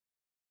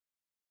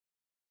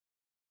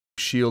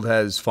S.H.I.E.L.D.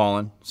 has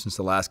fallen since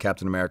the last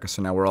Captain America,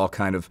 so now we're all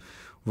kind of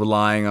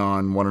relying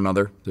on one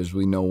another. There's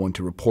really no one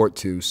to report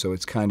to, so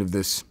it's kind of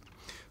this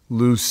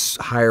loose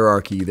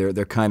hierarchy.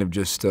 They're kind of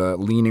just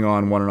leaning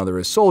on one another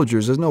as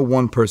soldiers. There's no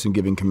one person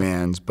giving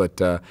commands, but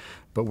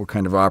we're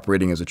kind of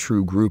operating as a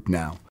true group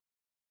now.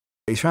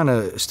 He's trying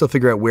to still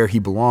figure out where he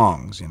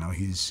belongs. You know,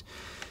 he's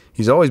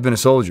always been a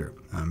soldier.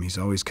 He's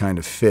always kind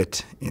of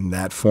fit in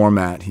that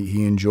format.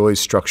 He enjoys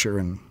structure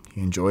and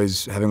he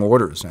enjoys having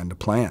orders and a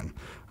plan.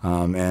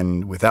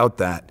 And without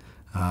that,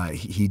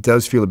 he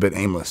does feel a bit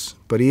aimless.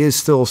 But he is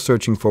still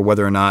searching for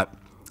whether or not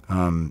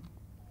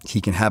he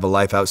can have a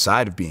life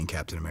outside of being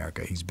Captain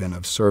America. He's been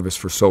of service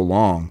for so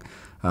long,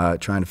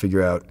 trying to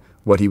figure out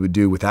what he would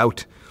do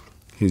without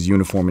his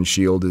uniform and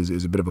shield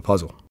is a bit of a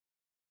puzzle.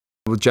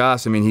 With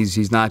Joss, I mean,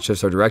 he's not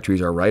just our director,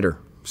 he's our writer.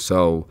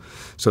 So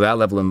that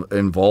level of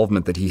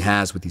involvement that he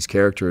has with these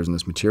characters and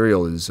this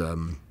material is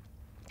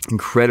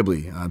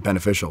incredibly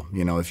beneficial.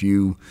 You know, if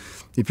you're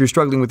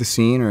struggling with a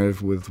scene or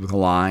with a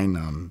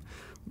line,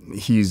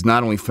 he's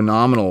not only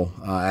phenomenal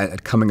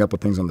at coming up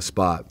with things on the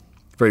spot,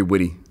 very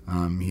witty.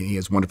 He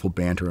has wonderful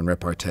banter and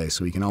repartee,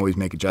 so he can always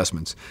make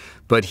adjustments.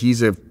 But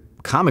he's a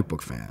comic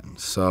book fan,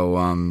 so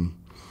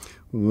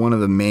one of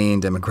the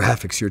main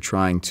demographics you're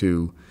trying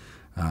to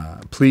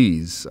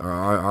please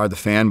are the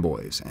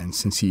fanboys, and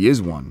since he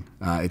is one,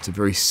 it's a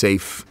very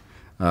safe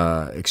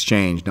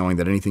exchange, knowing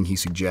that anything he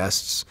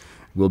suggests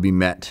will be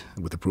met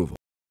with approval.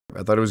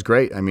 I thought it was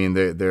great. I mean,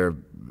 they're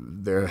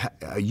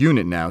a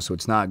unit now, so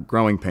it's not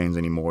growing pains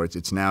anymore.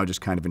 It's now just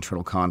kind of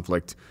internal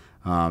conflict,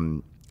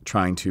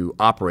 trying to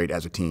operate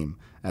as a team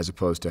as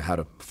opposed to how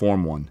to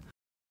form one.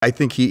 I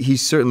think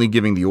he's certainly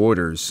giving the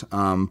orders,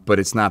 but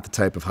it's not the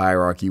type of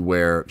hierarchy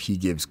where he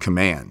gives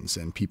commands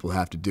and people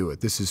have to do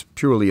it. This is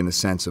purely in the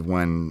sense of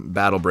when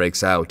battle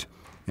breaks out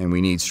and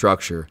we need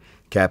structure,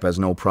 Cap has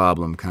no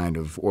problem kind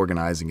of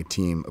organizing a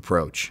team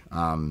approach.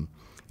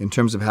 In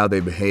terms of how they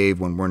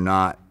behave when we're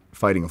not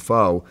fighting a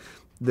foe,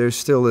 there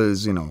still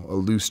is, you know, a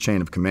loose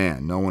chain of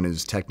command. No one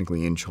is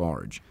technically in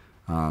charge.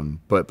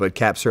 But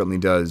Cap certainly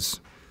does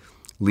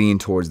lean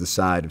towards the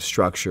side of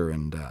structure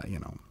and, you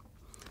know,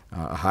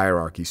 a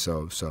hierarchy,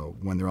 so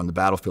when they're on the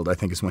battlefield, I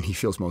think is when he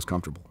feels most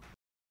comfortable.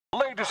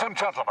 Ladies and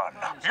gentlemen,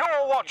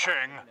 you're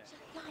watching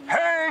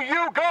Hey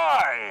You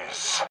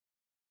Guys!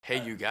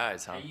 Hey You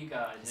Guys, huh? Hey You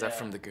Guys, Is that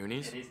from the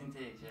Goonies? It is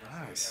indeed, yes.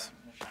 Nice.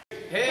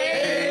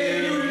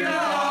 Hey You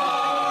Guys!